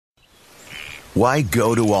Why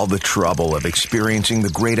go to all the trouble of experiencing the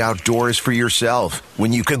great outdoors for yourself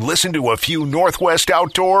when you can listen to a few Northwest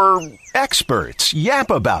Outdoor experts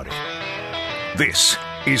yap about it? This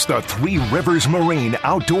is the Three Rivers Marine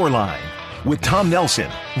Outdoor Line with Tom Nelson,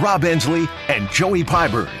 Rob Ensley, and Joey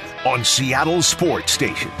Pyburn on Seattle Sports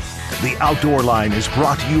Station. The Outdoor Line is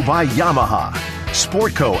brought to you by Yamaha,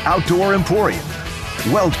 Sportco Outdoor Emporium,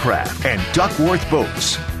 Weldcraft and Duckworth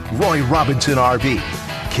Boats, Roy Robinson RV,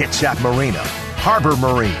 Kitsap Marina, Harbor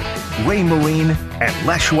Marine, Ray Marine, and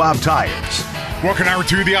Les Schwab Tires. Welcome hour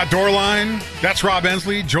to the Outdoor Line. That's Rob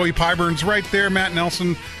Ensley. Joey Pyburn's right there. Matt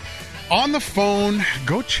Nelson on the phone.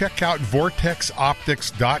 Go check out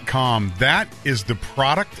VortexOptics.com. That is the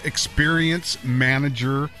product experience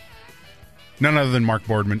manager, none other than Mark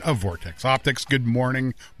Boardman of Vortex Optics. Good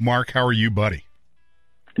morning, Mark. How are you, buddy?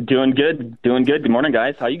 Doing good. Good morning,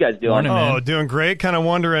 guys. How you guys doing? Morning, doing great. Kind of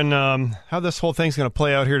wondering how this whole thing's going to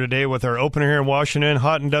play out here today with our opener here in Washington.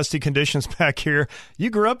 Hot and dusty conditions back here. You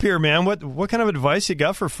grew up here, man. What kind of advice you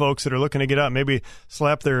got for folks that are looking to get out? Maybe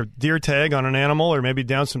slap their deer tag on an animal, or maybe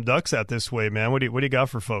down some ducks out this way, man. What do you got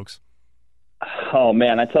for folks? Oh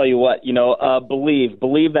man, I tell you what. Believe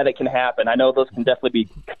that it can happen. I know those can definitely be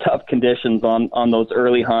tough conditions on those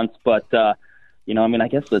early hunts, but. I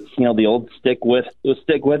guess it's, the old stick with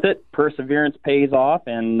it. Perseverance pays off,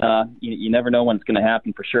 and you never know when it's going to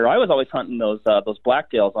happen for sure. I was always hunting those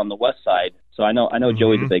blacktails on the west side, so I know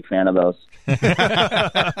Joey's a big fan of those.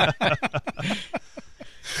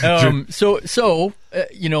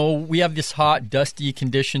 We have this hot, dusty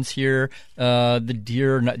conditions here. The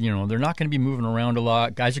deer, they're not going to be moving around a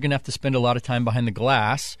lot. Guys are going to have to spend a lot of time behind the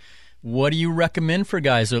glass. What do you recommend for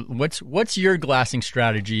guys? What's your glassing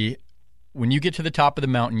strategy? When you get to the top of the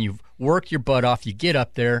mountain, you've worked your butt off, you get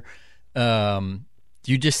up there, do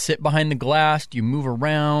you just sit behind the glass? Do you move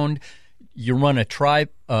around? You run a tripod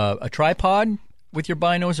with your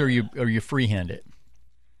binos, or you freehand it?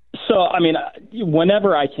 So,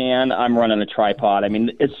 whenever I can, I'm running a tripod.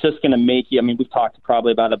 It's just going to make you, we've talked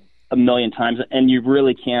probably about a million times, and you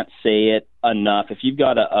really can't say it enough. If you've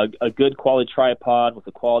got a good quality tripod with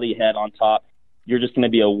a quality head on top, you're just going to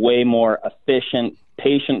be a way more efficient,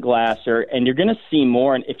 patient glasser, and you're going to see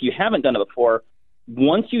more. And if you haven't done it before,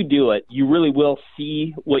 once you do it, you really will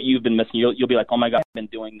see what you've been missing. You'll be like, oh my God, I've been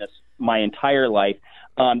doing this my entire life.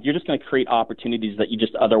 You're just going to create opportunities that you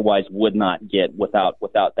just otherwise would not get without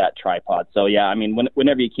that tripod. So yeah,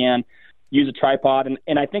 whenever you can, use a tripod.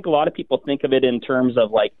 And I think a lot of people think of it in terms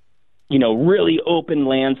of really open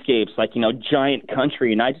landscapes, giant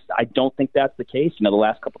country. And I don't think that's the case. The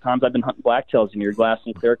last couple times I've been hunting blacktails, and you're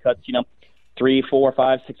glassing clear cuts, 300, 400,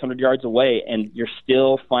 500, 600 yards away, and you're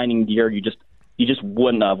still finding deer you just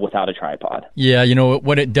wouldn't have without a tripod. Yeah,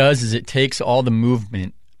 what it does is it takes all the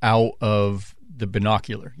movement out of the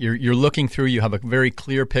binocular. You're looking through, you have a very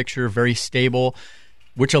clear picture, very stable,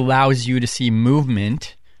 which allows you to see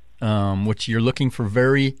movement, which you're looking for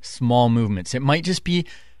very small movements. It might just be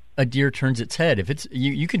a deer turns its head. If it's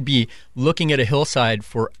you could be looking at a hillside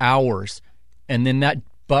for hours, and then that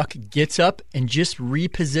buck gets up and just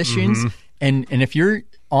repositions. Mm-hmm. And if you're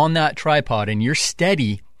on that tripod and you're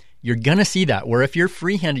steady, you're going to see that. Where if you're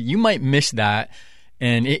free-handed, you might miss that.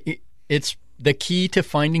 And it's the key to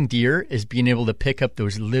finding deer is being able to pick up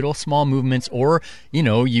those little small movements. Or,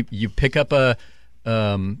 you pick up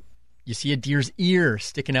you see a deer's ear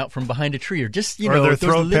sticking out from behind a tree, or just, or their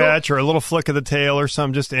throat patch, or a little flick of the tail, or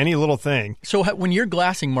just any little thing. So when you're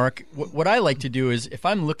glassing, Mark, what I like to do is if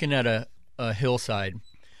I'm looking at a hillside,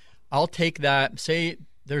 I'll take that, say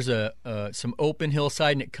there's some open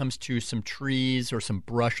hillside and it comes to some trees or some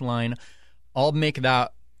brush line. I'll make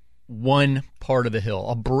that one part of the hill.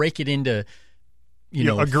 I'll break it into,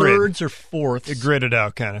 thirds or fourths. Grid it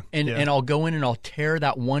out, kind of. And I'll go in and I'll tear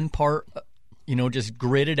that one part, just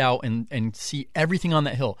grid it out and see everything on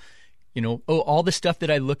that hill. All the stuff that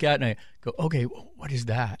I look at and I go, okay, what is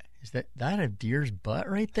that? Is that a deer's butt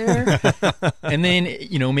right there? And then,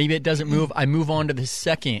 maybe it doesn't move. I move on to the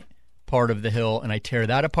second part of the hill and I tear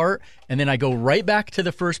that apart, and then I go right back to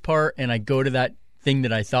the first part and I go to that thing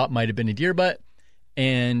that I thought might have been a deer butt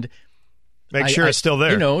and make sure it's still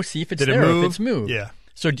there. See if it's there, if it's moved. Yeah.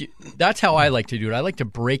 So that's how I like to do it. I like to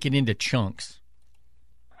break it into chunks.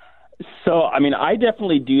 So, I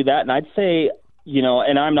definitely do that, and I'd say,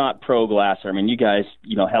 and I'm not pro glasser. You guys,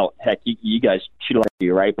 heck, you guys shoot like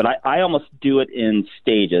you, right? But I almost do it in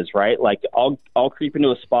stages, right? Like I'll creep into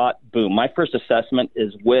a spot, boom. My first assessment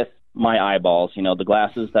is with my eyeballs, the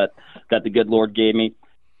glasses that the good Lord gave me.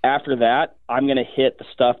 After that, I'm going to hit the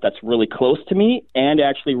stuff that's really close to me and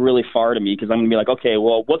actually really far to me, because I'm going to be like, okay,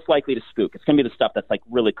 well, what's likely to spook? It's going to be the stuff that's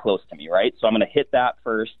really close to me, right? So I'm going to hit that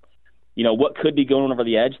first. what could be going over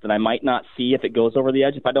the edge that I might not see if it goes over the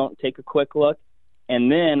edge if I don't take a quick look.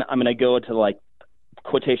 And then I'm going to go to, like,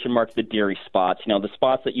 quotation marks, the deery spots, the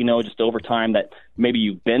spots that just over time that maybe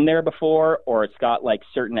you've been there before, or it's got like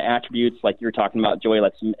certain attributes like you're talking about, Joey,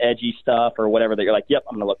 like some edgy stuff or whatever that you're like, yep,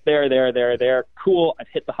 I'm going to look there. Cool. I've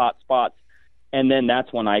hit the hot spots. And then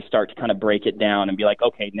that's when I start to kind of break it down and be like,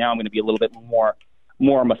 okay, now I'm going to be a little bit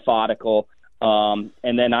more methodical. And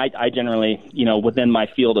then I generally, within my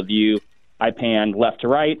field of view, I pan left to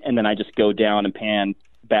right, and then I just go down and pan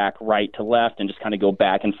back right to left and just kind of go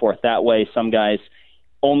back and forth that way. Some guys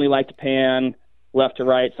only like to pan left to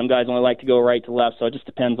right. Some guys only like to go right to left. So it just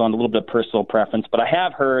depends on a little bit of personal preference. But I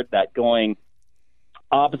have heard that going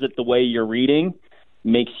opposite the way you're reading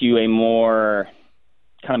makes you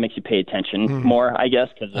makes you pay attention more, I guess.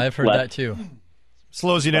 I've heard that too.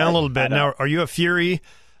 Slows you down a little bit. Now, are you a Fury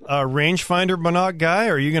rangefinder monoc guy,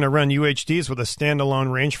 or are you going to run UHDs with a standalone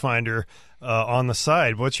rangefinder on the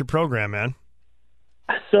side? What's your program, man?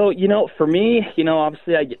 So, for me,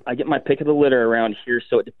 obviously I get my pick of the litter around here,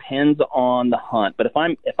 so it depends on the hunt. But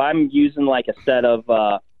if I'm using like a set of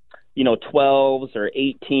 12s or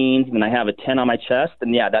 18s, and then I have a 10 on my chest,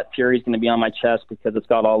 then yeah, that Fury's going to be on my chest because it's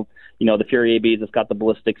got all, the Fury ABs, it's got the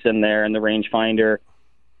ballistics in there and the rangefinder.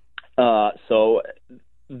 So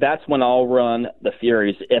that's when I'll run the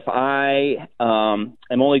Furies. If I am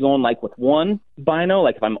only going like with one bino,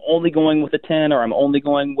 like if I'm only going with a 10 or I'm only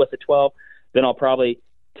going with a 12, then I'll probably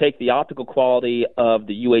take the optical quality of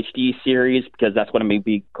the UHD series because that's what I'm going to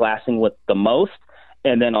be glassing with the most.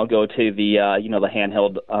 And then I'll go to the, the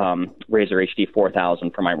handheld Razor HD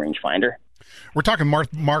 4000 for my rangefinder. We're talking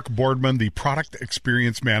Mark Boardman, the product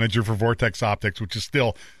experience manager for Vortex Optics, which is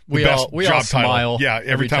still the we best all job smile title. Yeah,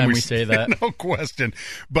 every time we say that. No question.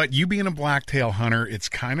 But you being a blacktail hunter, it's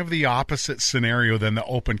kind of the opposite scenario than the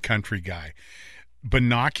open country guy.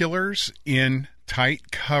 Binoculars in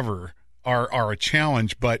tight cover are a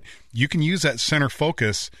challenge, but you can use that center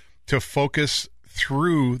focus to focus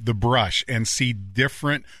through the brush and see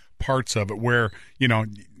different parts of it where,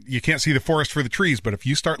 you can't see the forest for the trees, but if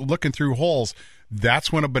you start looking through holes,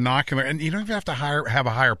 that's when a binocular, and you don't even have to have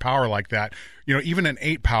a higher power like that. Even an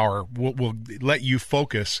 8 power will let you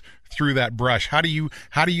focus through that brush. How do you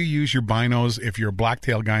use your binos if you're a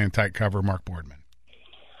blacktail guy in tight cover, Mark Boardman?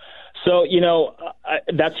 So,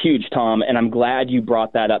 that's huge, Tom, and I'm glad you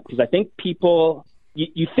brought that up because I think people,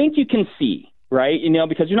 you think you can see, right?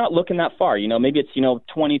 Because you're not looking that far. Maybe it's,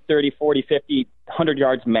 20, 30, 40, 50, 100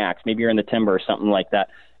 yards max. Maybe you're in the timber or something like that.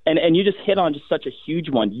 And you just hit on just such a huge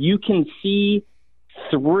one. You can see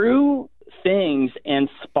through things and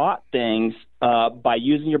spot things by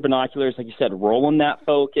using your binoculars, like you said, rolling that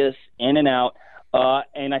focus in and out.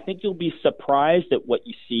 And I think you'll be surprised at what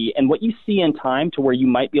you see and what you see in time to where you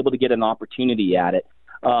might be able to get an opportunity at it.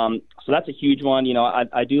 So that's a huge one.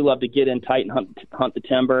 I do love to get in tight and hunt the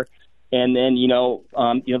timber. And then,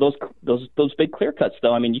 those big clear cuts,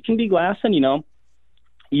 though. I mean, you can be glassing,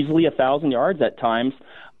 easily 1,000 yards at times.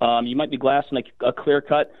 You might be glassing a clear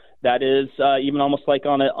cut that is even almost like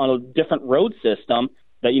on a different road system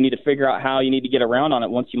that you need to figure out how you need to get around on it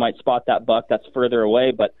once you might spot that buck that's further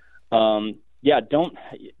away. But, don't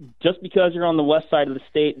just because you're on the west side of the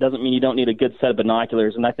state doesn't mean you don't need a good set of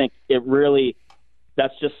binoculars. And I think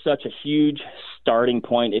that's just such a huge starting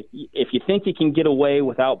point. If you think you can get away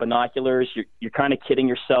without binoculars, you're kind of kidding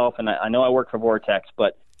yourself. And I know I work for Vortex,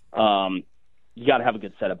 but you got to have a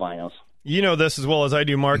good set of binos. You know this as well as I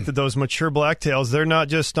do, Mark, that those mature blacktails, they're not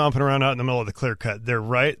just stomping around out in the middle of the clear cut.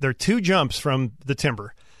 They're 2 jumps from the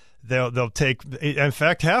timber. They'll take, in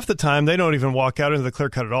fact, half the time they don't even walk out into the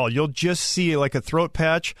clear cut at all. You'll just see like a throat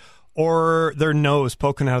patch or their nose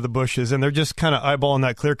poking out of the bushes, and they're just kind of eyeballing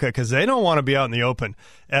that clear cut because they don't want to be out in the open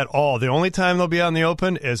at all. The only time they'll be out in the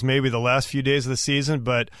open is maybe the last few days of the season,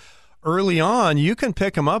 but early on, you can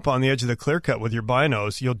pick them up on the edge of the clear cut with your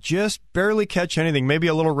binos. You'll just barely catch anything. Maybe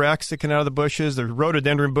a little rack sticking out of the bushes. There's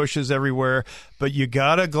rhododendron bushes everywhere. But you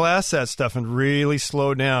got to glass that stuff and really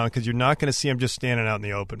slow down because you're not going to see them just standing out in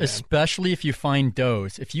the open, man. Especially if you find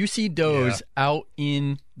does. If you see does out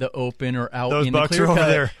in the open or out those in the bucks clear are over cut,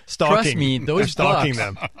 there stalking. trust me, those stalking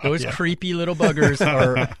bucks, them. those creepy little buggers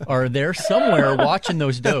are there somewhere watching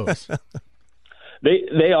those does.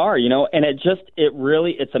 They are, and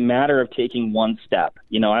it's a matter of taking one step.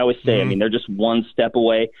 I always say, they're just one step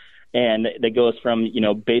away, and that goes from,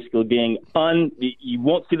 basically being you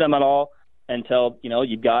won't see them at all until,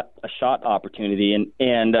 you've got a shot opportunity.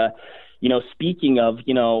 And speaking of,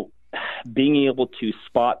 being able to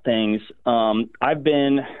spot things, I've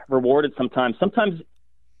been rewarded sometimes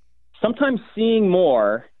seeing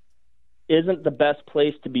more isn't the best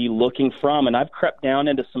place to be looking from. And I've crept down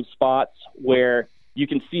into some spots where you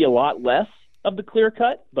can see a lot less of the clear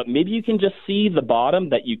cut, but maybe you can just see the bottom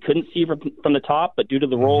that you couldn't see from the top, but due to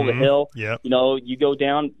the roll of the hill, you go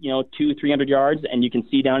down, 200-300 yards and you can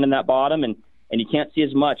see down in that bottom, and you can't see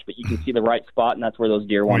as much, but you can see the right spot, and that's where those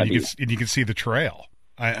deer want to be. And you can see the trail.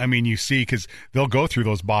 I mean, you see, because they'll go through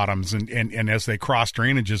those bottoms and as they cross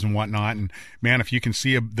drainages and whatnot. And man, if you can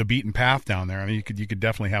see the beaten path down there, I mean, you could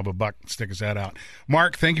definitely have a buck stick his head out.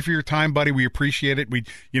 Mark, thank you for your time, buddy. We appreciate it. We,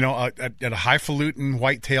 at a highfalutin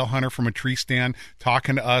whitetail hunter from a tree stand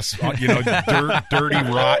talking to us, dirty,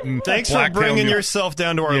 rotten. Thanks for bringing yourself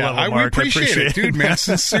down to our level, Mark. We appreciate it, dude, man.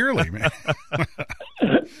 Sincerely, man.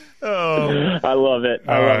 Oh, I love it.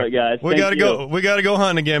 I love it, guys. We gotta go. We gotta go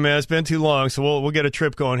hunting again, man. It's been too long, so we'll get a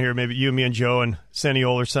trip going here. Maybe you, me, and Joe and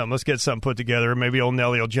Senniol or something. Let's get something put together. Maybe old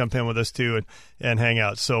Nelly will jump in with us too and hang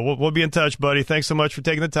out. So we'll be in touch, buddy. Thanks so much for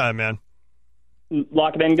taking the time, man.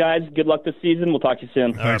 Lock it in, guys. Good luck this season. We'll talk to you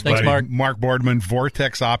soon. Thanks, Mark. Mark Boardman,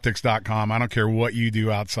 VortexOptics.com. I don't care what you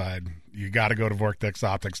do outside. You got to go to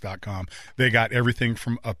VortexOptics.com. They got everything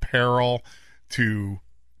from apparel to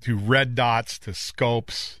red dots to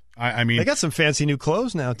scopes. I mean, they got some fancy new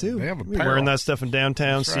clothes now too. They have apparel. Wearing that stuff in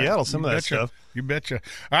downtown Seattle. Some of that stuff. You betcha.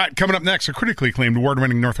 All right, coming up next, a critically acclaimed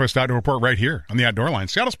award-winning Northwest Outdoor Report right here on the Outdoor Line,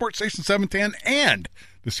 Seattle Sports Station 710, and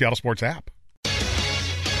the Seattle Sports app.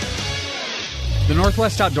 The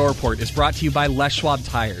Northwest Outdoor Report is brought to you by Les Schwab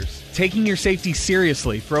Tires, taking your safety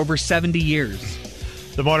seriously for over 70 years.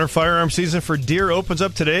 The modern firearm season for deer opens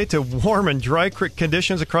up today to warm and dry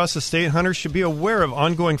conditions across the state. Hunters should be aware of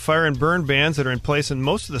ongoing fire and burn bans that are in place in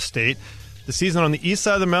most of the state. The season on the east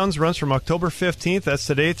side of the mountains runs from October 15th, that's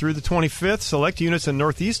today, through the 25th. Select units in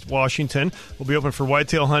northeast Washington will be open for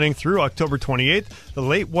whitetail hunting through October 28th. The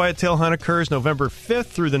late whitetail hunt occurs November 5th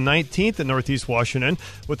through the 19th in northeast Washington,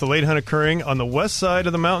 with the late hunt occurring on the west side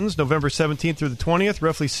of the mountains November 17th through the 20th.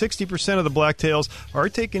 Roughly 60% of the blacktails are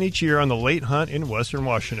taken each year on the late hunt in western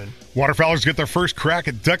Washington. Waterfowlers get their first crack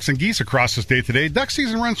at ducks and geese across the state today. Duck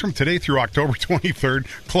season runs from today through October 23rd,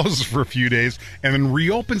 closes for a few days, and then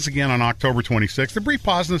reopens again on October 26th. A brief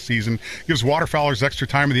pause in the season gives waterfowlers extra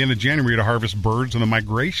time at the end of January to harvest birds, and the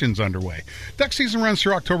migration's underway. Duck season runs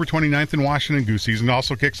through October 29th in Washington. Goose season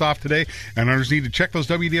also kicks off today, and hunters need to check those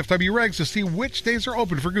WDFW regs to see which days are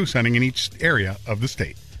open for goose hunting in each area of the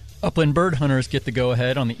state. Upland bird hunters get the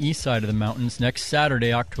go-ahead on the east side of the mountains next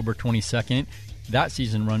Saturday, October 22nd. That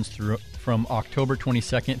season runs from October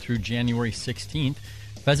 22nd through January 16th.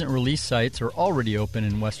 Pheasant release sites are already open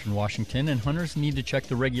in western Washington, and hunters need to check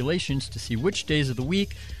the regulations to see which days of the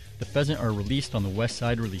week the pheasant are released on the west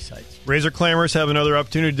side release sites. Razor clammers have another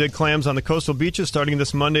opportunity to dig clams on the coastal beaches starting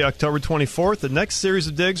this Monday, October 24th. The next series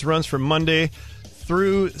of digs runs from Monday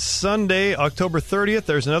through Sunday, October 30th.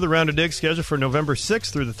 There's another round of digs scheduled for November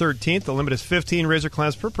 6th through the 13th. The limit is 15 razor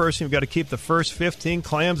clams per person. You've got to keep the first 15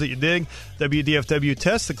 clams that you dig. WDFW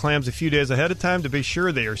tests the clams a few days ahead of time to be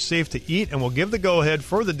sure they are safe to eat, and will give the go-ahead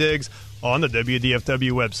for the digs on the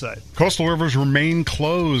WDFW website. Coastal rivers remain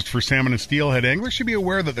closed for salmon and steelhead. Anglers should be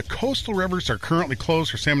aware that the coastal rivers are currently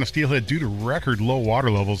closed for salmon and steelhead due to record low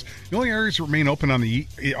water levels. The only areas that remain open are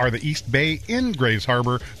the East Bay in Grays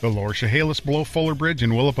Harbor, the Lower Chehalis below Fuller Bridge,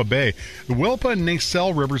 and Willapa Bay. The Willapa and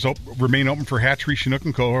Nacelle rivers remain open for hatchery, Chinook,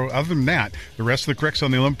 and coho. Other than that, the rest of the creeks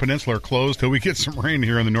on the Olympic Peninsula are closed till we get some rain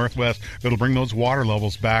here in the northwest that'll bring those water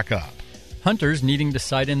levels back up. Hunters needing to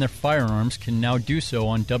sight in their firearms can now do so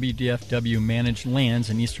on WDFW-managed lands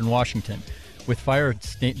in eastern Washington. With fire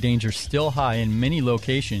danger still high in many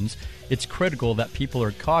locations, it's critical that people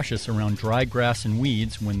are cautious around dry grass and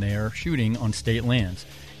weeds when they are shooting on state lands.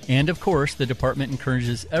 And, of course, the department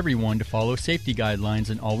encourages everyone to follow safety guidelines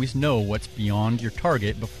and always know what's beyond your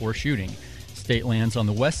target before shooting. State lands on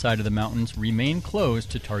the west side of the mountains remain closed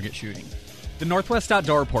to target shooting. The Northwest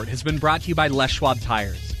Outdoor Report has been brought to you by Les Schwab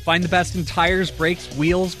Tires. Find the best in tires, brakes,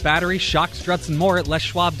 wheels, batteries, shocks, struts, and more at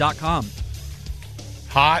leschwab.com.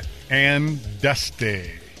 Hot and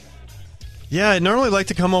dusty. Yeah, I'd normally like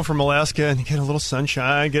to come home from Alaska and get a little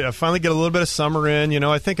sunshine, finally get a little bit of summer in. You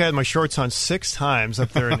know, I think I had my shorts on 6 times up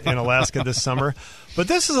there in Alaska this summer. But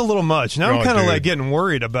this is a little much. Now I'm kind of like getting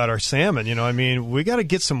worried about our salmon. You know, I mean, we got to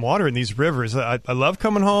get some water in these rivers. I love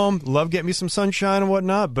coming home, love getting me some sunshine and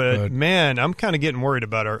whatnot. But man, I'm kind of getting worried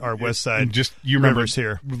about our west side rivers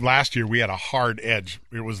here. Last year we had a hard edge.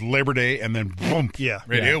 It was Labor Day, and then boom,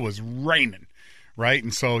 it was raining, right?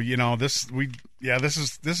 And so this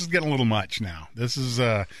is getting a little much now. This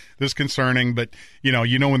is concerning, but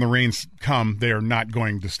when the rains come, they are not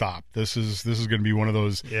going to stop. This is going to be one of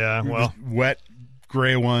those wet,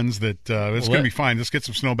 gray ones that it's going to be fine. Let's get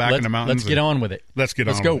some snow back in the mountains. Let's get on with it. Let's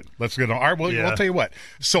go. Let's get on. All right, well, I'll tell you what.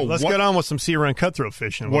 So let's get on with some sea run cutthroat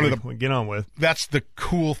fishing. We get on with. That's the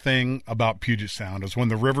cool thing about Puget Sound is when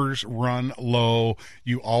the rivers run low,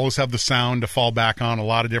 you always have the sound to fall back on. A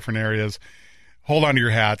lot of different areas. Hold on to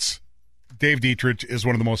your hats. Dave Dietrich is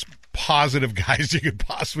one of the most positive guys you could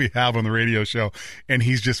possibly have on the radio show, and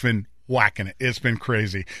he's just been whacking it. It's been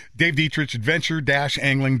crazy. Dave Dietrich,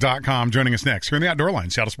 adventure-angling.com, joining us next here in the Outdoor Line,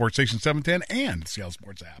 Seattle Sports Station 710 and the Seattle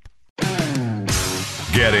Sports app.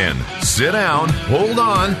 Get in, sit down, hold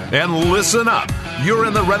on, and listen up. You're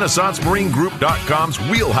in the RenaissanceMarineGroup.com's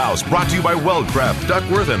wheelhouse, brought to you by Weldcraft,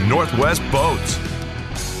 Duckworth, and Northwest Boats.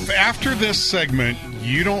 After this segment,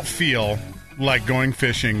 you don't feel like going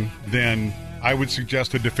fishing, then I would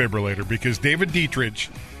suggest a defibrillator, because David Dietrich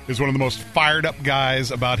is one of the most fired up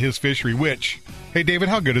guys about his fishery, which, hey, David,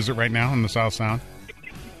 how good is it right now in the South Sound?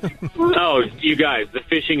 Oh, you guys, the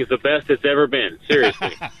fishing is the best it's ever been.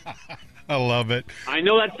 Seriously. I love it. I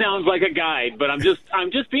know that sounds like a guide, but I'm just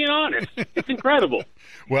being honest. It's incredible.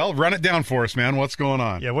 Well, run it down for us, man. What's going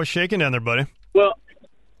on? Yeah, what's shaking down there, buddy? Well,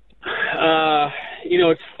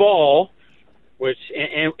 it's fall, which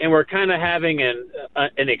and we're kind of having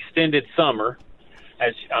an extended summer.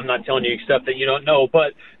 As I'm not telling you stuff that you don't know,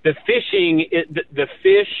 but the fishing, the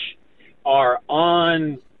fish are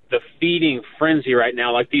on the feeding frenzy right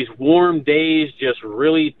now. Like, these warm days just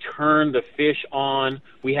really turn the fish on.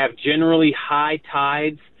 We have generally high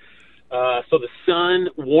tides, so the sun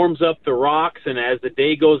warms up the rocks, and as the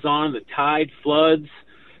day goes on, the tide floods.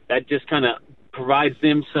 That just kind of provides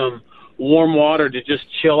them some warm water to just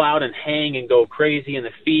chill out and hang and go crazy in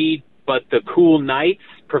the feed. But the cool nights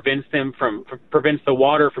prevents the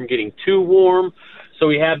water from getting too warm. So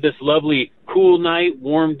we have this lovely cool night,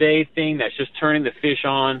 warm day thing that's just turning the fish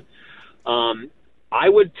on. I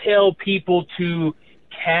would tell people to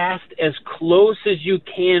cast as close as you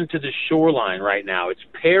can to the shoreline right now. It's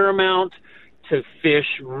paramount to fish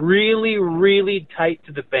really, really tight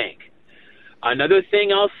to the bank. Another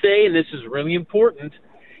thing I'll say, and this is really important,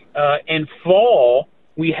 in fall,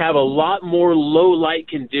 we have a lot more low light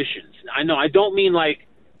conditions. I know I don't mean like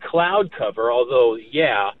cloud cover, although,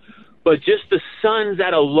 yeah, but just the sun's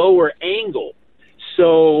at a lower angle.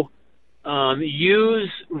 So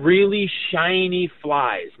use really shiny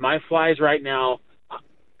flies. My flies right now,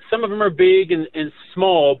 some of them are big and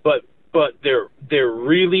small, but they're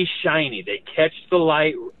really shiny. They catch the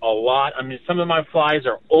light a lot. I mean, some of my flies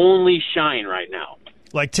are only shine right now.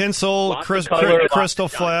 Like tinsel, crystal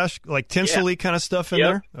flash, like tinsel-y kind of stuff in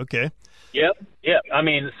there? Okay. Yep. I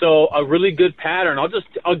mean, so a really good pattern.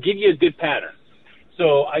 I'll give you a good pattern.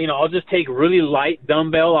 So, I'll just take really light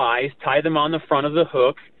dumbbell eyes, tie them on the front of the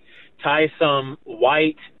hook, tie some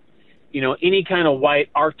white, any kind of white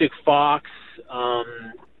Arctic fox,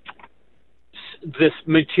 this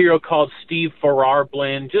material called Steve Farrar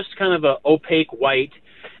blend, just kind of an opaque white,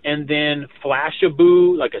 and then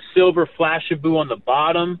Flashabou, like a silver Flashabou on the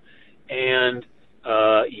bottom, and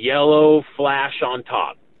yellow flash on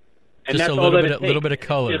top. And just that's a little bit of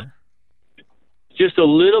color. Just a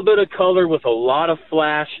little bit of color with a lot of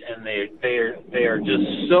flash, and they are just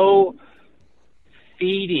so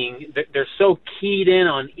feeding. They're so keyed in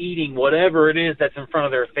on eating whatever it is that's in front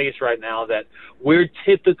of their face right now that we're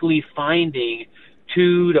typically finding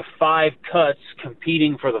 2 to 5 cuts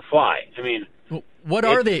competing for the fly. I mean, what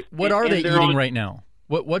are they eating right now?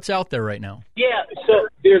 What's out there right now? Yeah, so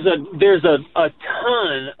there's a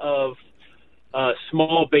ton of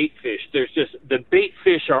small bait fish. There's just the bait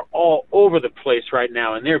fish are all over the place right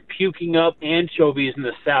now, and they're puking up anchovies in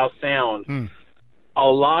the South Sound. A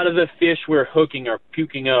lot of the fish we're hooking are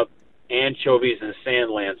puking up anchovies and sand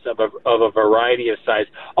lance of a variety of size.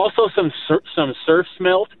 Also some surf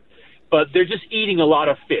smelt, but they're just eating a lot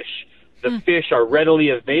of fish. The fish are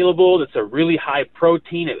readily available. It's a really high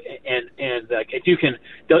protein, and if you can,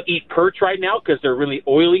 they'll eat perch right now because they're really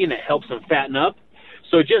oily and it helps them fatten up.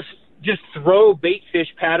 So just throw bait fish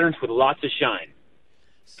patterns with lots of shine.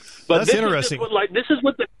 But that's interesting. This is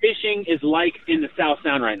what the fishing is like in the South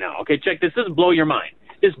Sound right now. Okay, check this. This will blow your mind.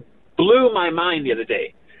 This blew my mind the other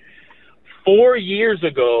day. 4 years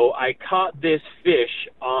ago, I caught this fish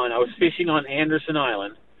I was fishing on Anderson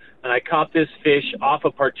Island, and I caught this fish off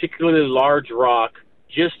a particularly large rock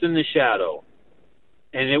just in the shadow.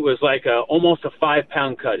 And it was like almost a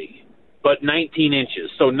 5-pound cutty, but 19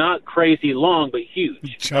 inches. So not crazy long, but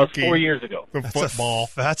huge. Chunky. That was 4 years ago. The football.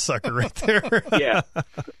 Fat sucker right there. Yeah.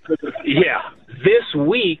 This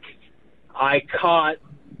week, I caught,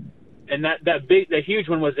 and that huge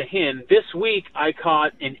one was a hen. This week, I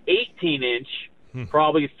caught an 18-inch,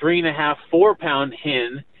 probably 3.5, 4-pound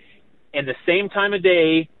hen and the same time of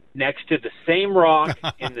day next to the same rock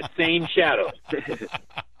in the same shadow.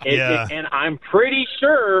 And I'm pretty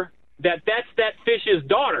sure that's that fish's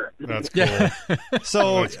daughter. That's cool.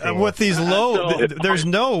 So That's cool. with these there's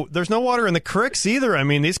no water in the creeks either. I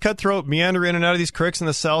mean, these cutthroat meander in and out of these creeks in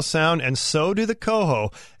the South Sound, and so do the coho.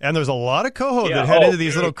 And there's a lot of coho that head into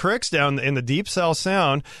these little creeks down in the deep South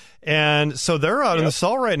Sound. And so they're out in the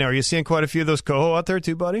salt right now. Are you seeing quite a few of those coho out there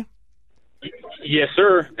too, buddy? Yes,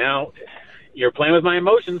 sir. Now, you're playing with my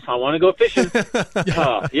emotions. I want to go fishing.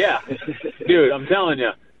 Yeah. Dude, I'm telling you.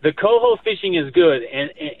 The coho fishing is good,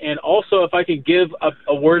 and also if I could give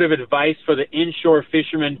a word of advice for the inshore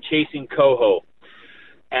fishermen chasing coho,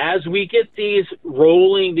 as we get these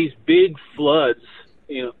big floods,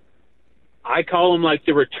 I call them like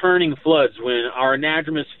the returning floods, when our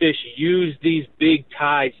anadromous fish use these big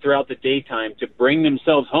tides throughout the daytime to bring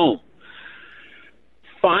themselves home.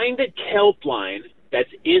 Find a kelp line that's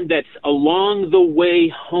along the way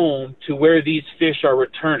home to where these fish are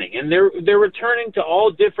returning. And they're returning to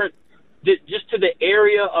all different, just to the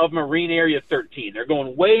area of Marine Area 13. They're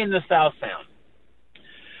going way in the South Sound.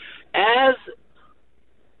 As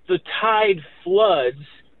the tide floods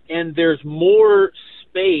and there's more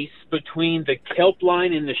space between the kelp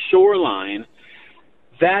line and the shoreline,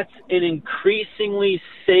 that's an increasingly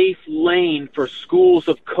safe lane for schools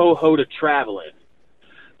of coho to travel in.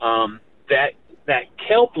 That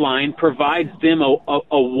kelp line provides them a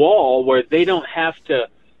wall where they don't have to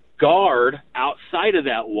guard outside of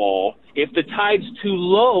that wall. If the tide's too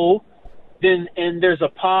low, and there's a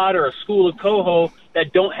pod or a school of coho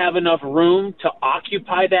that don't have enough room to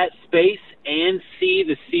occupy that space and see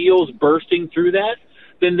the seals bursting through that,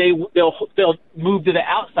 then they'll move to the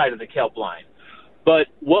outside of the kelp line. But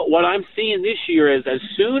what I'm seeing this year is, as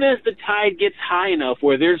soon as the tide gets high enough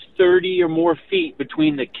where there's 30 or more feet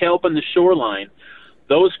between the kelp and the shoreline,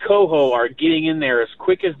 those coho are getting in there as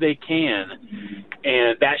quick as they can.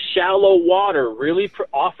 And that shallow water really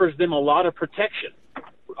offers them a lot of protection.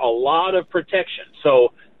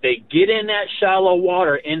 So they get in that shallow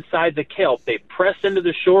water inside the kelp, they press into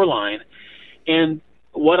the shoreline, and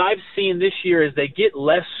what I've seen this year is they get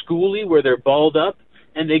less schooly where they're balled up,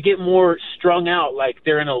 and they get more strung out, like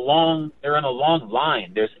they're in a long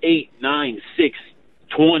line. There's 8, 9, 6,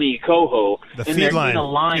 20 coho, the and feed they're line. in a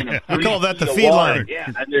line of 3 We call that the feet feed of water. line.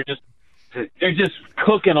 Yeah, and they're just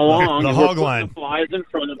cooking along. The and hog we're line. putting the flies in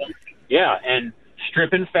front of them. Yeah, and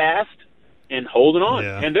stripping fast and holding on.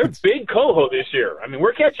 Yeah. And they're big coho this year. I mean,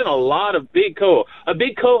 we're catching a lot of big coho. A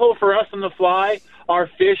big coho for us on the fly are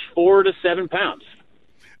fish 4 to 7 pounds.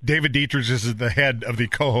 David Dietrich is the head of the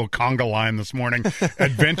Coho Conga line this morning.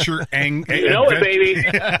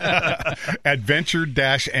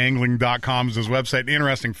 Adventure-angling.com is his website. The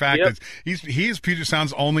interesting fact is he is Puget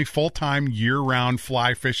Sound's only full-time year-round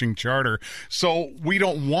fly fishing charter. So we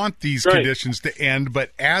don't want these conditions to end, but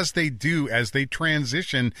as they do, as they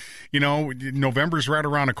transition, November's right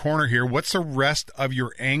around a corner here. What's the rest of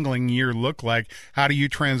your angling year look like? How do you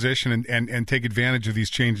transition and take advantage of these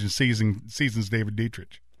changing seasons, David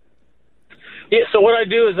Dietrich? Yeah, so what I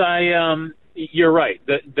do is you're right.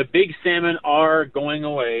 The big salmon are going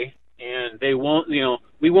away, and they won't,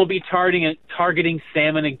 we won't be targeting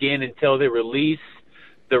salmon again until they release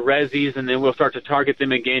the resies, and then we'll start to target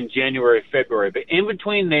them again January, February. But in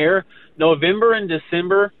between there, November and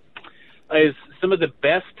December is some of the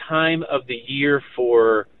best time of the year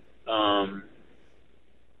for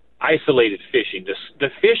isolated fishing.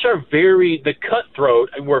 The fish are the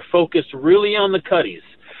cutthroat, and we're focused really on the cutties.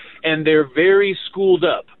 And they're very schooled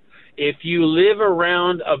up. If you live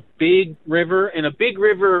around a big river, and a big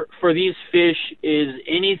river for these fish is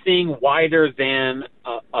anything wider than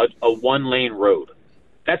a one-lane road.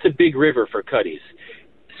 That's a big river for cutties.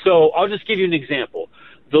 So I'll just give you an example.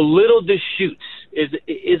 The Little Deschutes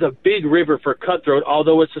is a big river for cutthroat,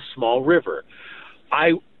 although it's a small river.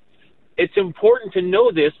 It's important to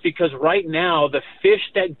know this because right now the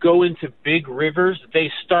fish that go into big rivers,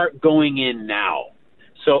 they start going in now.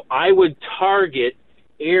 So I would target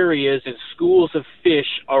areas and schools of fish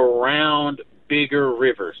around bigger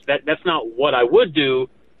rivers. That's not what I would do.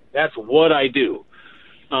 That's what I do.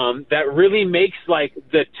 That really makes like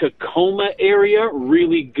the Tacoma area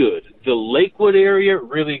really good. The Lakewood area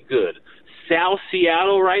really good. South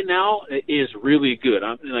Seattle right now is really good.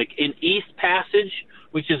 Like in East Passage,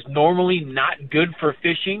 which is normally not good for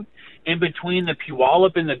fishing, in between the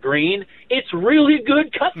Puyallup and the Green, it's really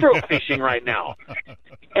good cutthroat fishing right now.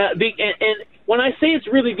 And when I say it's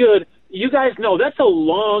really good, you guys know that's a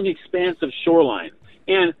long expanse of shoreline.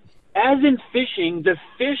 And as in fishing, the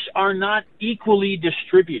fish are not equally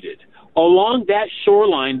distributed. along that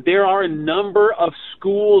shoreline, there are a number of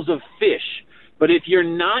schools of fish. But if you're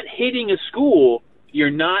not hitting a school, you're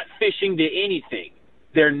not fishing to anything.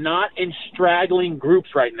 They're not in straggling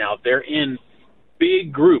groups right now. They're in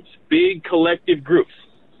big groups, big collective groups,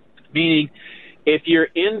 meaning if you're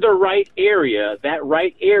in the right area, that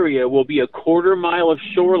right area will be a quarter mile of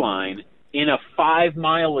shoreline in a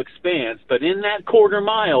 5-mile expanse. But in that quarter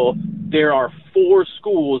mile, there are 4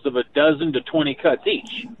 schools of 12 to 20 cuts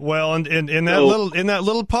each. Well, and in that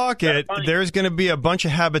little pocket, there's going to be a bunch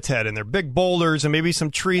of habitat in there, big boulders and maybe some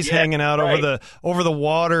trees hanging out over the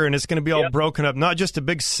water, and it's going to be all broken up. Not just a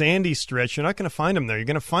big sandy stretch. You're not going to find them there. You're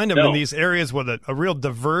going to find them in these areas with a real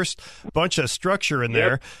diverse bunch of structure in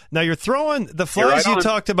there. Now you're throwing the flies you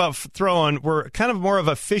talked about throwing were kind of more of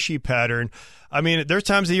a fishy pattern. I mean, there's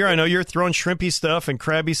times of the year I know you're throwing shrimpy stuff and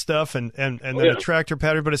crabby stuff and then attractor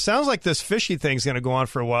pattern, but it sounds like this fishy thing's going to go on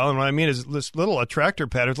for a while. And what I mean is this little attractor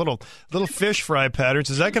patterns, little fish fry patterns.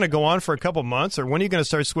 Is that going to go on for a couple months, or when are you going to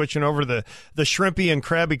start switching over to the shrimpy and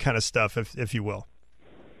crabby kind of stuff, if you will?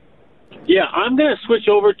 Yeah, I'm going to switch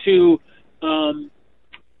over to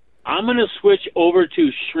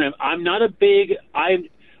shrimp. I'm not a big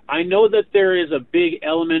I know that there is a big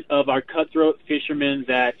element of our cutthroat fishermen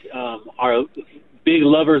that are big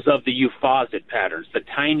lovers of the euphosit patterns, the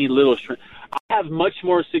tiny little shrimp. I have much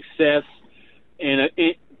more success, and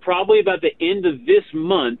probably about the end of this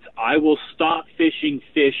month, I will stop fishing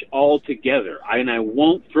fish altogether. I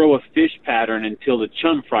won't throw a fish pattern until the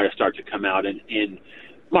chum fry start to come out in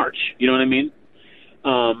March. You know what I mean?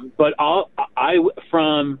 But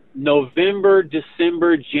from November,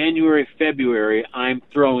 December, January, February, I'm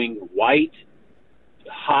throwing white,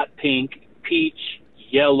 hot pink, peach,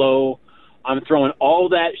 yellow. I'm throwing all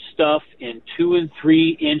that stuff in 2 and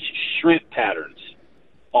 3 inch shrimp patterns,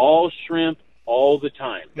 all shrimp all the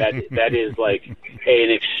time. That is like an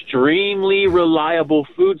extremely reliable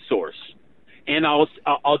food source. And I'll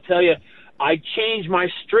tell you, I change my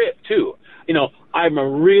strip too. You know, I'm a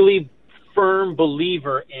really firm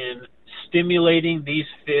believer in stimulating these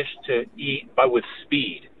fish to eat with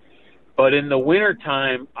speed. But in the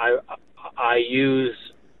wintertime, I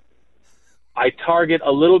target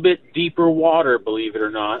a little bit deeper water, believe it or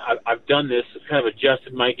not. I've done this, kind of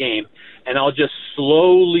adjusted my game, and I'll just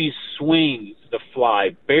slowly swing the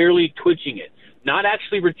fly, barely twitching it, not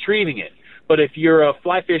actually retrieving it. But if you're a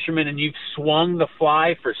fly fisherman and you've swung the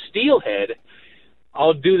fly for steelhead,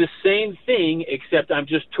 I'll do the same thing, except I'm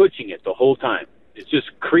just twitching it the whole time. It's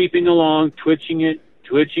just creeping along, twitching it,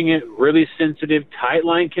 really sensitive, tight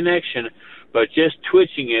line connection, but just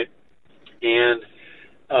twitching it. And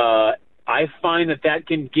I find that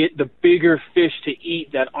can get the bigger fish to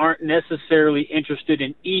eat that aren't necessarily interested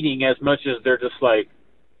in eating as much as they're just like,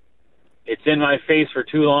 it's in my face for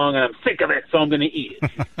too long, and I'm sick of it, so I'm going to eat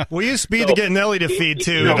it. We use speed to get Nelly to feed,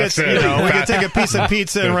 too. We can take a piece of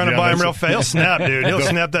pizza and run it by him real fast. He'll snap, dude. He'll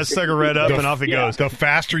snap that sucker right up, and off he goes. The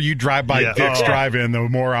faster you drive by Dick's Drive-In, the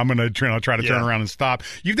more I'm going to try to turn around and stop.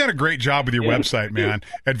 You've done a great job with your website, man,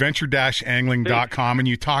 adventure-angling.com, and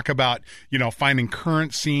you talk about, finding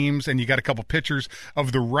current seams, and you got a couple pictures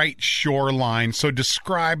of the right shoreline. So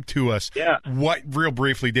describe to us, real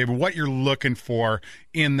briefly, David, what you're looking for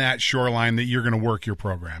in that shoreline that you're going to work your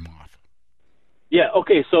program off. Yeah,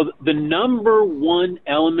 okay, so the number one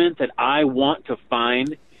element that I want to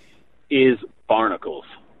find is barnacles.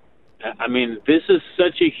 I mean, this is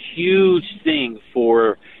such a huge thing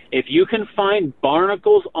if you can find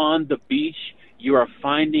barnacles on the beach, you are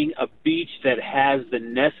finding a beach that has the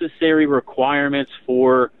necessary requirements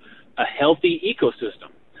for a healthy ecosystem.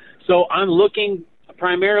 So I'm looking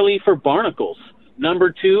primarily for barnacles.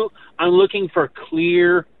 Number 2, I'm looking for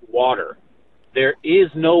clear water. There is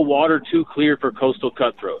no water too clear for coastal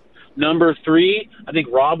cutthroat. Number 3, I think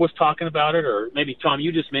Rob was talking about it, or maybe Tom,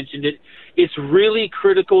 you just mentioned it. It's really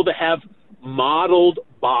critical to have mottled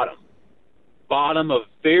bottom of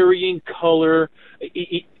varying color,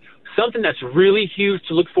 something that's really huge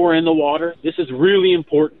to look for in the water. This is really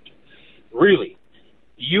important. Really.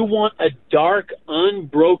 You want a dark,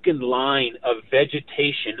 unbroken line of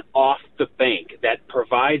vegetation off the bank that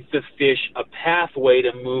provides the fish a pathway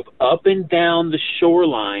to move up and down the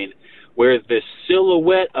shoreline where the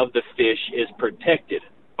silhouette of the fish is protected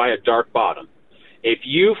by a dark bottom. If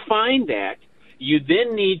you find that, you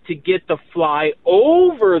then need to get the fly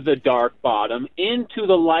over the dark bottom into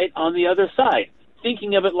the light on the other side.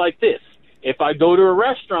 Thinking of it like this. If I go to a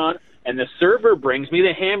restaurant and the server brings me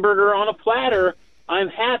the hamburger on a platter, I'm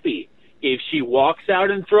happy. If she walks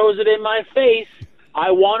out and throws it in my face,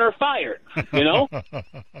 I want her fired,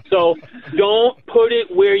 So don't put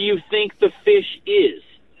it where you think the fish is.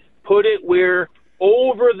 Put it where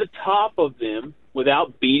over the top of them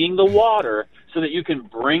without beating the water so that you can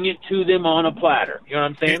bring it to them on a platter. You know what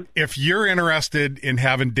I'm saying? If you're interested in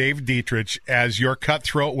having Dave Dietrich as your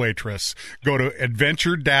cutthroat waitress, go to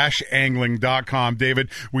adventure-angling.com. David,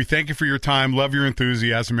 we thank you for your time. Love your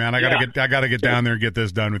enthusiasm, man. I gotta get down there and get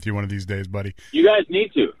this done with you one of these days, buddy. You guys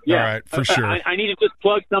need to. Yeah. All right, for sure. I need to just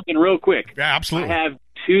plug something real quick. Yeah, absolutely. I have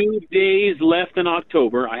 2 days left in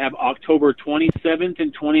October. I have October 27th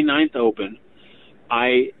and 29th open.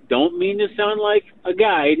 I don't mean to sound like a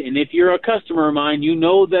guide, and if you're a customer of mine, you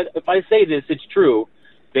know that if I say this, it's true.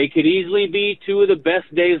 They could easily be 2 of the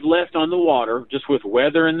best days left on the water, just with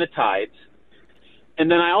weather and the tides. And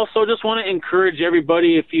then I also just want to encourage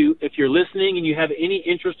everybody, if you're listening and you have any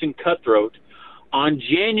interest in cutthroat, on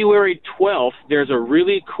January 12th, there's a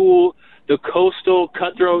really cool, the Coastal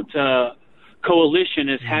Cutthroat Coalition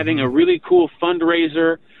is having a really cool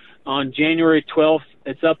fundraiser on January 12th.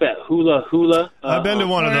 It's up at Hula Hula. I've been to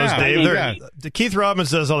one of those, Dave. Yeah. Keith Robbins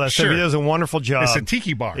does all that stuff. He does a wonderful job. It's a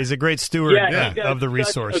tiki bar. He's a great steward of the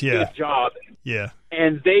resource. Such a good job. Yeah.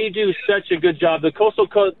 And they do such a good job. The Coastal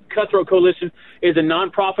Cutthroat Coalition is a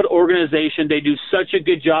nonprofit organization. They do such a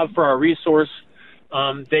good job for our resource.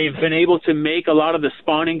 They've been able to make a lot of the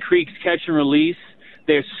spawning creeks catch and release.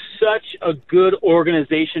 They're such a good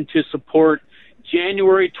organization to support.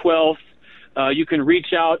 January 12th. You can reach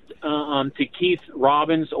out to Keith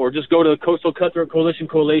Robbins or just go to the Coastal Cutthroat Coalition,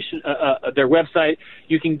 their website.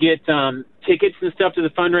 You can get tickets and stuff to the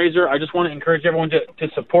fundraiser. I just want to encourage everyone to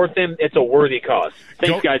support them. It's a worthy cause.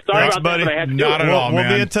 Thanks, guys. Sorry about buddy. that, but I had to Not do it. at all, man.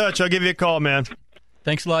 We'll be in touch. I'll give you a call, man.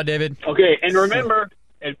 Thanks a lot, David. Okay, and remember,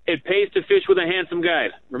 it pays to fish with a handsome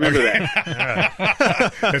guide. Remember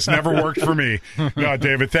that. It's never worked for me. No,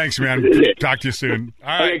 David, thanks, man. Talk to you soon. All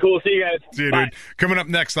right. Okay, cool. See you guys. See you, Bye. dude. Coming up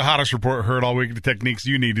next, the hottest report heard all week, the techniques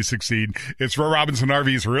you need to succeed. It's Roy Robinson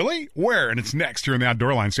RVs. Really? Where? And it's next here in the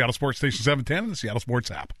Outdoor Line, Seattle Sports Station 710 and the Seattle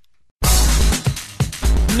Sports app.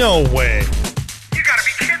 No way. You gotta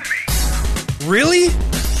be kidding me. Really?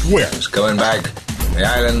 Where? It's coming back. The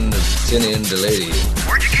island of Tinian the Lady.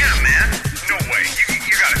 Where'd you get him, man? No way.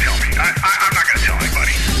 You gotta tell me. I'm not gonna tell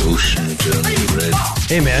anybody. The ocean turned red.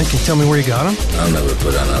 Hey, man, can you tell me where you got him? I'll never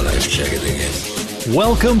put on a life jacket again.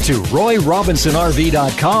 Welcome to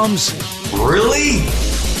RoyRobinsonRV.com's Really?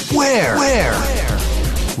 Where?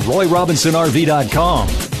 RoyRobinsonRV.com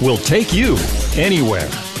will take you anywhere.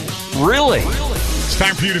 Really? It's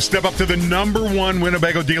time for you to step up to the number one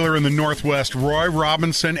Winnebago dealer in the Northwest, Roy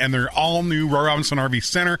Robinson, and their all-new Roy Robinson RV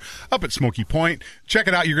Center up at Smoky Point. Check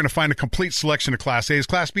it out. You're going to find a complete selection of Class A's,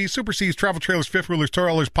 Class B's, Super C's, travel trailers, fifth wheelers,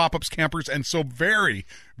 tow-rollers, pop-ups, campers, and so very,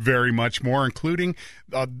 very much more, including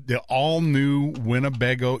the all-new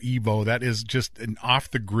Winnebago Evo. That is just an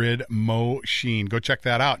off-the-grid machine. Go check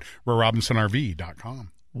that out,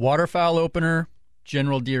 RoyRobinsonRV.com. Waterfowl opener,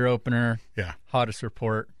 general deer opener, Yeah. hottest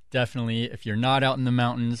report. Definitely, if you're not out in the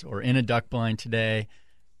mountains or in a duck blind today,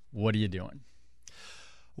 what are you doing?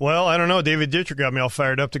 Well, I don't know. David Dietrich got me all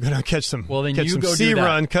fired up to go down and catch some, Well, then catch you some go do sea that.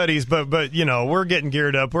 run cutties. But you know, we're getting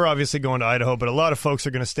geared up. We're obviously going to Idaho, but a lot of folks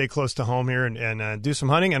are going to stay close to home here and do some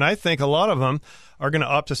hunting. And I think a lot of them are going to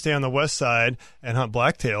opt to stay on the west side and hunt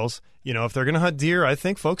blacktails. You know, if they're going to hunt deer, I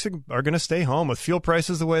think folks are going to stay home with fuel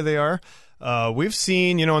prices the way they are. We've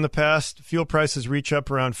seen, you know, in the past, fuel prices reach up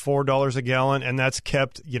around $4 a gallon, and that's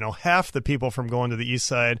kept, you know, half the people from going to the east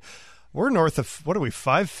side. We're north of, what are we,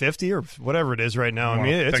 $5.50 or whatever it is right now. I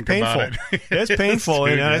mean, it's think painful. about it. It's painful,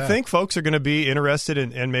 Dude, and yeah. I think folks are going to be interested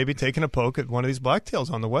in maybe taking a poke at one of these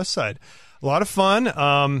blacktails on the west side. A lot of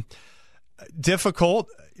fun. Difficult,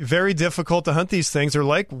 very difficult to hunt these things. They're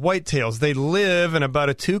like whitetails. They live in about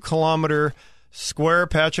a 2-kilometer square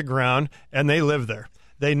patch of ground, and they live there.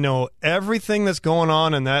 They know everything that's going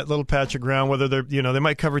on in that little patch of ground, whether they're, you know, they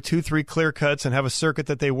might cover 2-3 clear cuts and have a circuit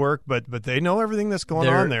that they work, but they know everything that's going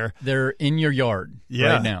on there. They're in your yard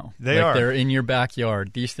right now. They are. They're in your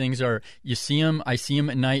backyard. These things are, you see them, I see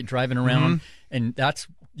them at night driving around, and that's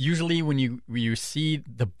usually when you see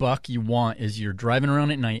the buck you want is you're driving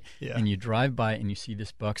around at night, and you drive by and you see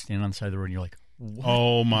this buck standing on the side of the road, and you're like, what?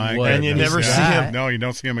 Oh, my What goodness. And you never is see that? him. No, you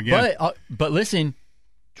don't see him again. But listen,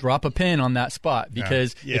 drop a pin on that spot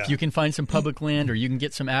because Yeah. if you can find some public land or you can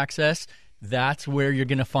get some access, that's where you're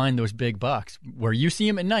going to find those big bucks. Where you see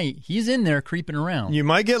him at night, he's in there creeping around. You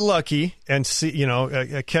might get lucky and see, you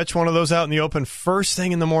know, catch one of those out in the open first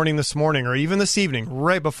thing in the morning this morning or even this evening,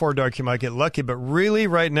 right before dark. You might get lucky, but really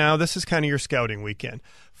right now, this is kind of your scouting weekend.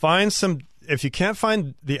 Find some, if you can't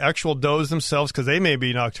find the actual does themselves, because they may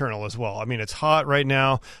be nocturnal as well. I mean, it's hot right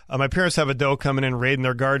now. My parents have a doe coming in raiding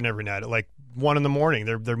their garden every night at like 1 in the morning.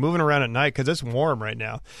 They're moving around at night because it's warm right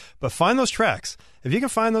now. But find those tracks. If you can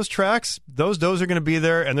find those tracks, those does are going to be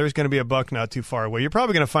there, and there's going to be a buck not too far away. You're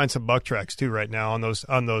probably going to find some buck tracks too right now on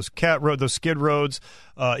those cat road, those skid roads,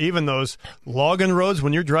 even those logging roads.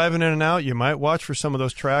 When you're driving in and out, you might watch for some of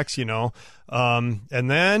those tracks, and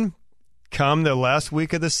then come the last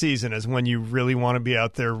week of the season is when you really want to be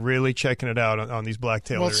out there really checking it out on these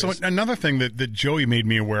blacktail areas. So another thing that Joey made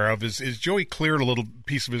me aware of is Joey cleared a little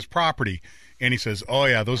piece of his property, and he says, "Oh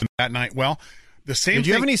yeah, those that night." Well, the same. Did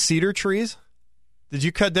you have any cedar trees? Did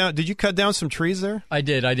you cut down some trees there? I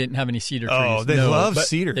did. I didn't have any cedar trees. Oh, they love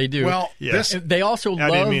cedar. They do. Well, yes. They also love.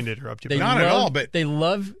 I didn't mean to interrupt you. Not at all. But they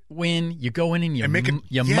love when you go in and you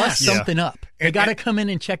yes. muss something up. They got to come in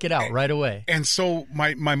and check it out right away. And so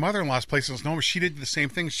my mother-in-law's place in Sonoma, she did the same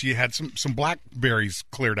thing. She had some blackberries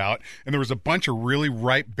cleared out, and there was a bunch of really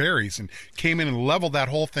ripe berries, and came in and leveled that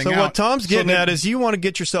whole thing out. So what Tom's getting at is you want to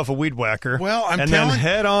get yourself a weed whacker. Well, then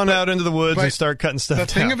head on out into the woods and start cutting stuff down.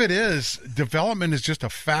 The thing of it is, development is just a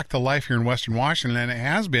fact of life here in Western Washington, and it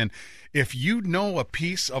has been. If you know a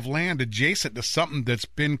piece of land adjacent to something that's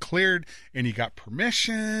been cleared and you got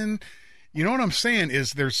permission, you know what I'm saying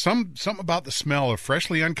is there's something about the smell of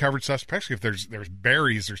freshly uncovered stuff, especially if there's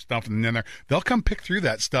berries or stuff in there. They'll come pick through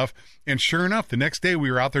that stuff, and sure enough, the next day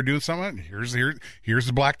we were out there doing something. Here's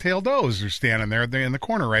the black-tailed does. They're standing there in the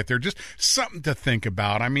corner right there. Just something to think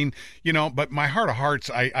about. I mean, but my heart of hearts,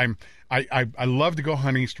 I love to go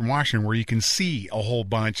hunt Eastern Washington where you can see a whole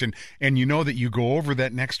bunch, and you know that you go over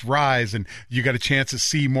that next rise and you got a chance to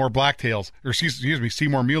see more blacktails, or excuse me, see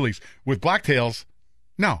more muleys. With blacktails,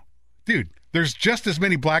 no. Dude, there's just as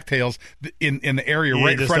many blacktails in the area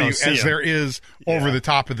right in front of you as there is over the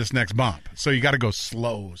top of this next bump. So you got to go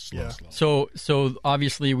slow. So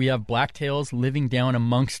obviously we have blacktails living down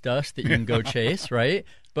amongst us that you can go chase, right?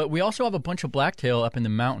 But we also have a bunch of blacktail up in the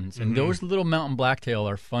mountains, and those little mountain blacktail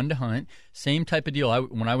are fun to hunt. Same type of deal.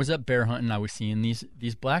 When I was up bear hunting, I was seeing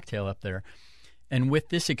these blacktail up there. And with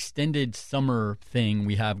this extended summer thing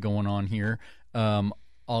we have going on here,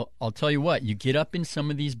 I'll tell you what, you get up in some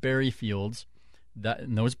of these berry fields,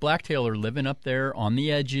 and those blacktail are living up there on the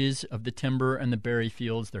edges of the timber and the berry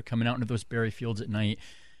fields. They're coming out into those berry fields at night.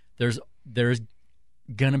 There's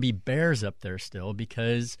going to be bears up there still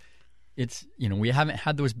because it's, we haven't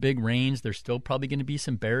had those big rains. There's still probably going to be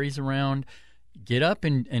some berries around. Get up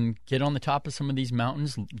and get on the top of some of these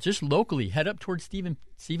mountains, just locally. Head up towards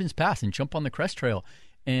Stevens Pass and jump on the Crest Trail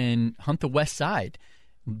and hunt the west side.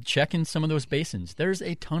 Check in some of those basins. There's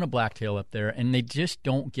a ton of blacktail up there, and they just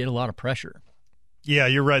don't get a lot of pressure. Yeah,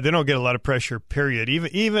 you're right. They don't get a lot of pressure, period.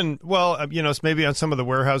 Even it's maybe on some of the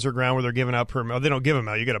Weyerhaeuser ground where they're giving out permits. They don't give them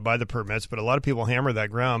out. You got to buy the permits, but a lot of people hammer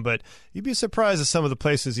that ground. But you'd be surprised at some of the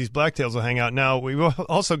places these blacktails will hang out. Now, we've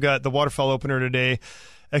also got the waterfowl opener today.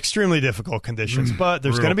 Extremely difficult conditions, but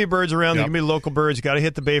there's going to be birds around. There's going to be local birds. You got to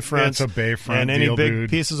hit the bayfronts. It's a bayfront and any deal, big dude.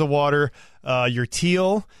 pieces of water. Your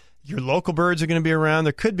teal. Your local birds are going to be around.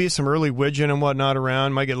 There could be some early widgeon and whatnot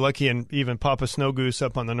around. Might get lucky and even pop a snow goose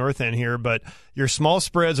up on the north end here. But your small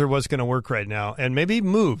spreads are what's going to work right now. And maybe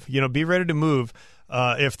move. Be ready to move.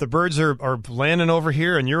 If the birds are landing over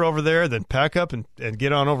here and you're over there, then pack up and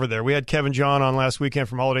get on over there. We had Kevin John on last weekend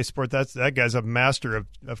from Holiday Sport. That guy's a master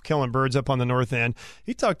of killing birds up on the north end.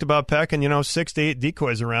 He talked about packing, 6 to 8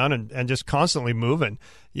 decoys around and just constantly moving,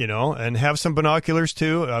 and have some binoculars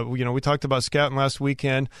too. We talked about scouting last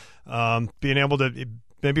weekend, being able to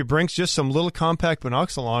maybe bring just some little compact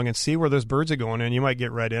binocs along and see where those birds are going, and you might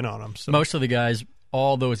get right in on them. So. Most of the guys,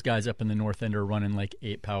 all those guys up in the north end are running like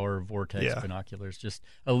 8-power Vortex binoculars. Just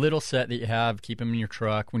a little set that you have. Keep them in your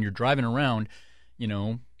truck. When you're driving around,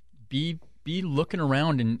 be looking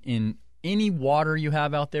around in any water you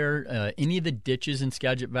have out there, any of the ditches in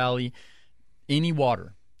Skagit Valley, any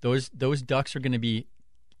water. Those ducks are going to be,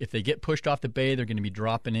 if they get pushed off the bay, they're going to be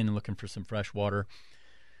dropping in and looking for some fresh water.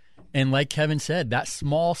 And like Kevin said, that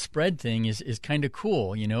small spread thing is kind of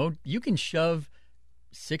cool. You can shove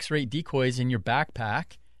 6 or 8 decoys in your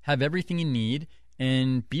backpack, have everything you need,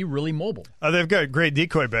 and be really mobile. They've got great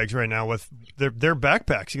decoy bags right now with their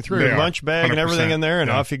backpacks. You can throw your lunch bag and everything in there, and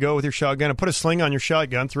off you go with your shotgun. And put a sling on your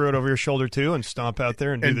shotgun, throw it over your shoulder too, and stomp out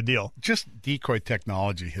there and do the deal. Just decoy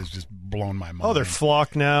technology has just blown my mind. Oh, they're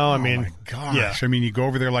flock now. My gosh. I mean, you go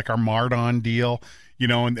over there like our Mardon deal,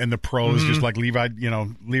 and the pros just like Levi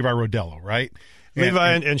Rodello, right?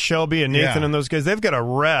 Levi and Shelby and Nathan and those guys, they've got a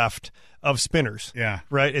raft of spinners. Yeah.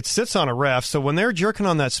 Right? It sits on a raft. So when they're jerking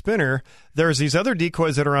on that spinner, there's these other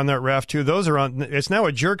decoys that are on that raft too. Those are on, it's now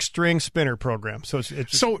a jerk string spinner program. So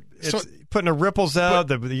it's putting the ripples out.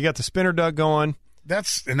 You got the spinner duck going.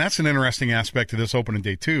 that's an interesting aspect of this opening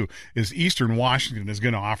day too, is Eastern Washington is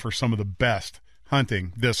going to offer some of the best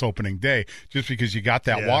hunting this opening day, just because you got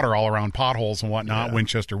that water all around potholes and whatnot,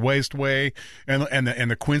 Winchester Wasteway and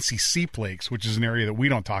the Quincy Seep Lakes, which is an area that we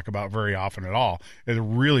don't talk about very often at all. It's a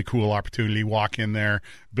really cool opportunity. Walk in there,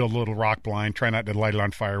 build a little rock blind, try not to light it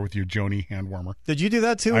on fire with your Joni hand warmer. Did you do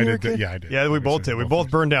that too when you were a kid? Yeah, I did. Yeah, we both did. We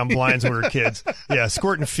both burned down blinds when we were kids. Yeah,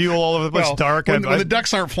 squirting fuel all over the place. It's dark. When the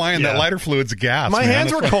ducks aren't flying, that lighter fluid's a gas. My man.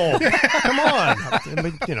 hands were cold. Come on.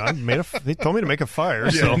 They told me to make a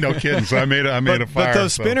fire. So. Yeah, no kidding. So I made a fire. But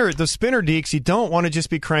those spinner deeks, you don't want to just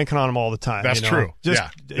be cranking on them all the time. That's true.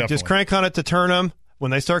 Just crank on it to turn them. When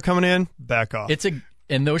they start coming in, back off.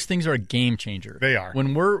 And those things are a game changer. They are.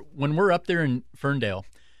 Mm-hmm. When we're up there in Ferndale,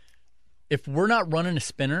 if we're not running a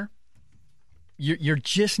spinner, you're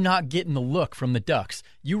just not getting the look from the ducks.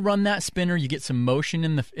 You run that spinner, you get some motion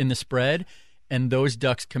in the spread, and those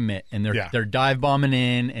ducks commit, and they're dive bombing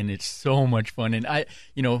in, and it's so much fun. And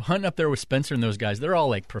hunting up there with Spencer and those guys, they're all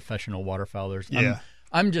like professional waterfowlers. Yeah.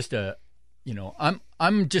 I'm just a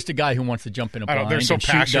guy who wants to jump in a blind. They're so and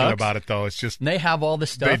shoot passionate ducks. about it, though. It's just And they have all the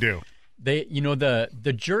stuff. They do.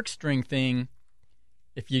 The jerk string thing.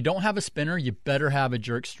 If you don't have a spinner, you better have a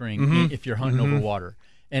jerk string if you're hunting over water.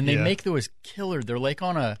 And they make those killer. They're like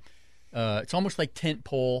on a. It's almost like tent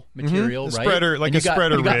pole material, right? Spreader, like a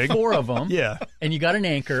spreader rig. You got 4 of them. Yeah. And you got an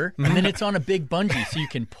anchor, and then it's on a big bungee, so you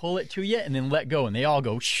can pull it to you and then let go, and they all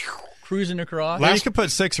go cruising across. You could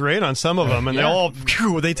put 6 or 8 on some of them, and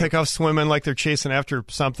they take off swimming like they're chasing after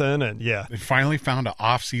something, and They finally found an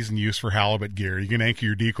off-season use for halibut gear. You can anchor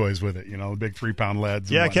your decoys with it, the big 3-pound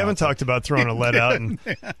leads. Yeah, Kevin talked about throwing a lead out, and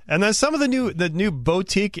then some of the new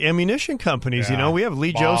boutique ammunition companies. We have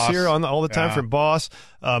Lee Jost here all the time from Boss.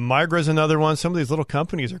 Migra's another one. Some of these little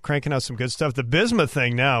companies are cranking out some good stuff. The Bismuth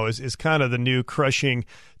thing now is kind of the new crushing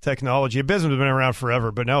technology. Bismuth has been around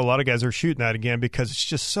forever, but now a lot of guys are shooting that again because it's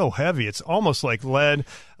just so heavy. It's almost like lead.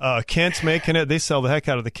 Kent's making it. They sell the heck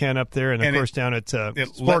out of the Kent up there, and of course down at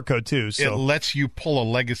Sportco too. So it lets you pull a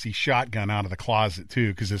legacy shotgun out of the closet too,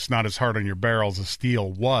 because it's not as hard on your barrels as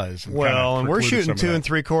steel was. And we're shooting 2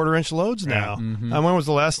 3/4 inch loads now. Yeah. Mm-hmm. And when was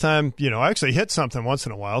the last time I actually hit something once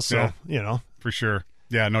in a while? So for sure.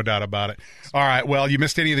 Yeah, no doubt about it. All right, well, you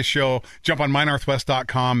missed any of the show, jump on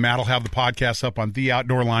mynorthwest.com. Matt will have the podcast up on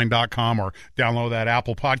theoutdoorline.com or download that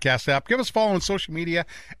Apple Podcast app. Give us a follow on social media,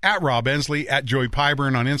 at Rob Ensley, at Joey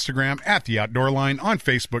Pyburn on Instagram, at The Outdoor Line on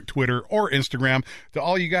Facebook, Twitter, or Instagram. To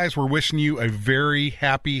all you guys, we're wishing you a very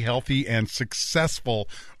happy, healthy, and successful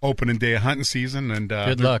opening day of hunting season. And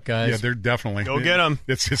good luck, guys. Yeah, they're definitely. Go get them.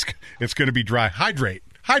 It's going to be dry.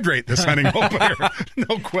 Hydrate this hunting opener.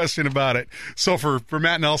 No question about it. So for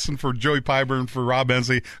Matt Nelson, for Joey Pyburn, for Rob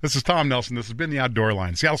Ensley, this is Tom Nelson. This has been The Outdoor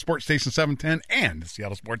Line, Seattle Sports Station 710 and the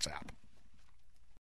Seattle Sports app.